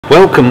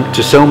Welcome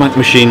to Selmach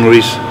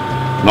Machinery's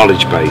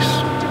knowledge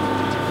base.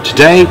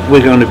 Today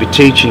we're going to be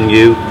teaching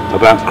you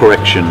about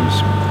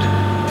corrections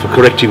for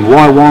correcting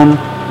Y1,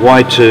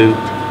 Y2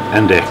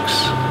 and X.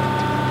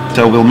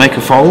 So we'll make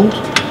a fold.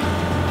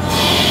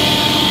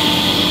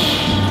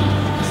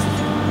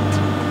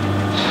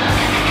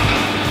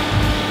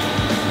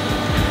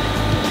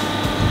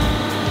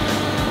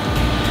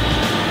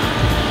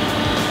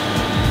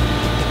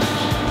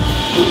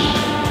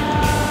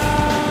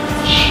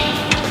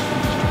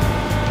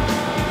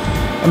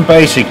 And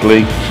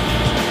basically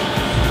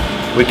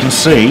we can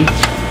see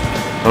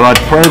that I've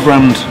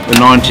programmed a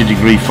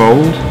 90-degree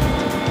fold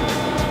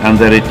and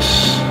that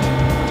it's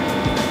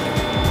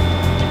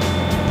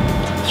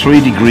 3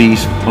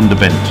 degrees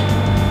underbent.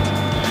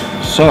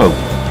 So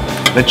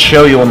let's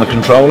show you on the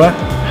controller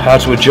how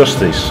to adjust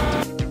this.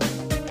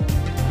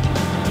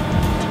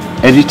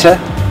 Editor,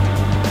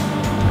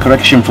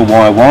 correction for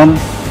Y1,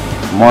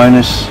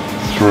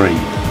 -3,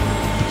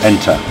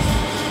 enter.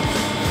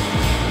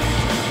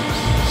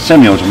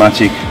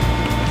 Semi-automatic,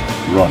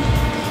 run.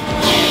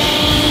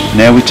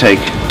 Now we take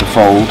the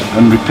fold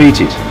and repeat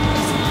it.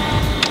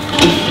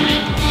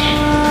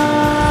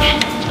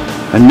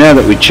 And now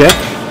that we check,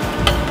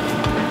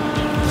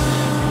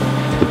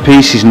 the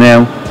piece is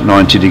now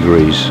 90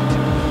 degrees.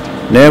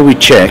 Now we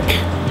check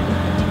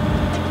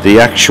the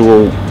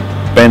actual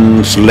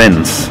bend's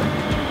length,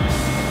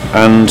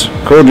 and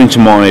according to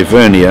my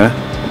vernier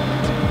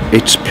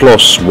it's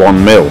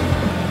 +1 mil.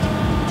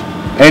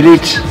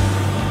 Edit,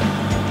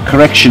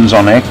 corrections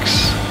on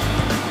X,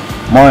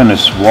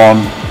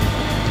 -1,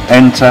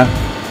 enter,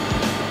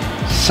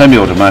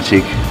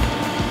 semi-automatic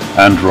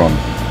and run.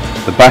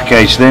 The back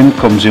gauge then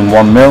comes in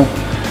 1 mil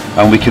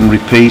and we can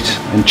repeat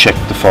and check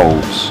the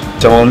folds.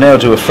 So I'll now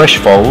do a fresh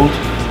fold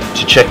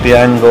to check the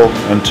angle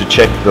and to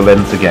check the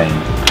length again.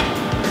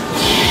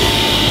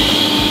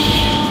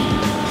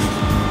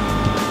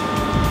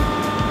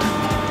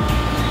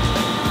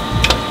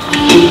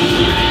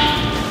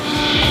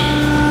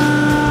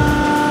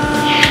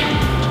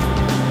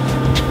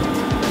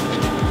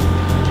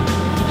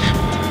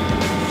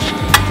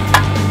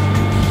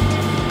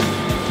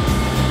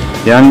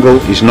 The angle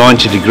is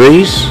 90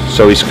 degrees,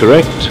 so it's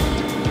correct.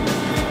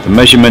 The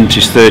measurement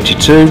is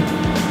 32,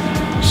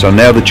 so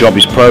now the job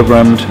is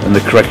programmed and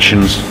the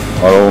corrections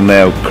are all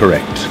now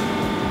correct.